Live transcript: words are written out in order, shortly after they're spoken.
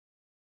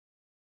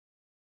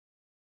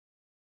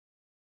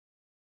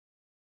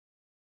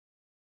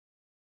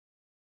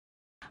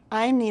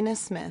I'm Nina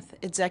Smith,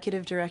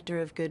 Executive Director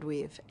of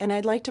GoodWeave, and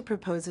I'd like to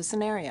propose a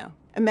scenario.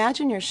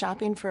 Imagine you're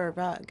shopping for a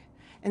rug,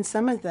 and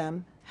some of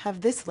them have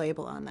this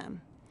label on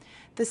them.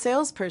 The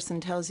salesperson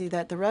tells you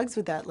that the rugs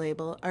with that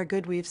label are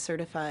GoodWeave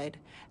certified,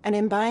 and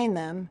in buying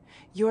them,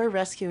 you're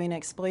rescuing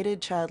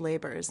exploited child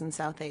laborers in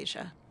South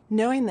Asia.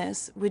 Knowing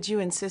this, would you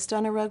insist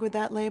on a rug with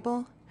that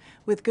label?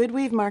 With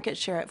GoodWeave market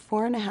share at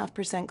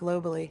 4.5%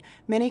 globally,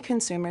 many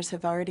consumers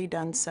have already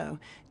done so,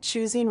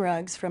 choosing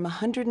rugs from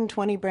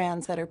 120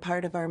 brands that are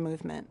part of our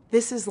movement.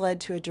 This has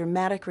led to a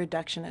dramatic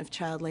reduction of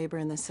child labor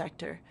in the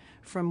sector,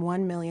 from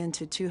 1 million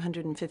to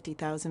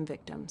 250,000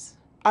 victims.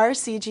 Our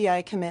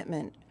CGI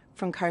commitment,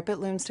 from carpet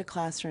looms to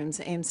classrooms,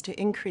 aims to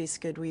increase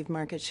GoodWeave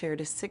market share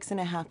to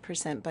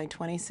 6.5% by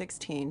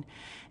 2016,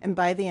 and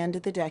by the end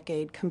of the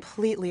decade,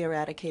 completely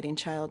eradicating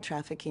child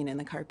trafficking in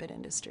the carpet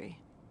industry.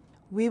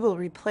 We will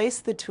replace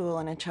the tool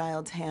in a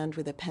child's hand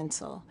with a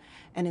pencil,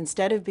 and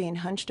instead of being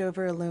hunched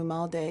over a loom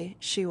all day,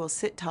 she will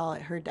sit tall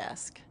at her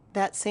desk.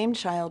 That same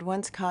child,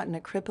 once caught in a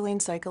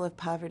crippling cycle of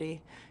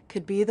poverty,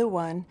 could be the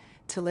one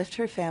to lift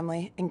her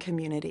family and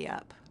community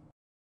up.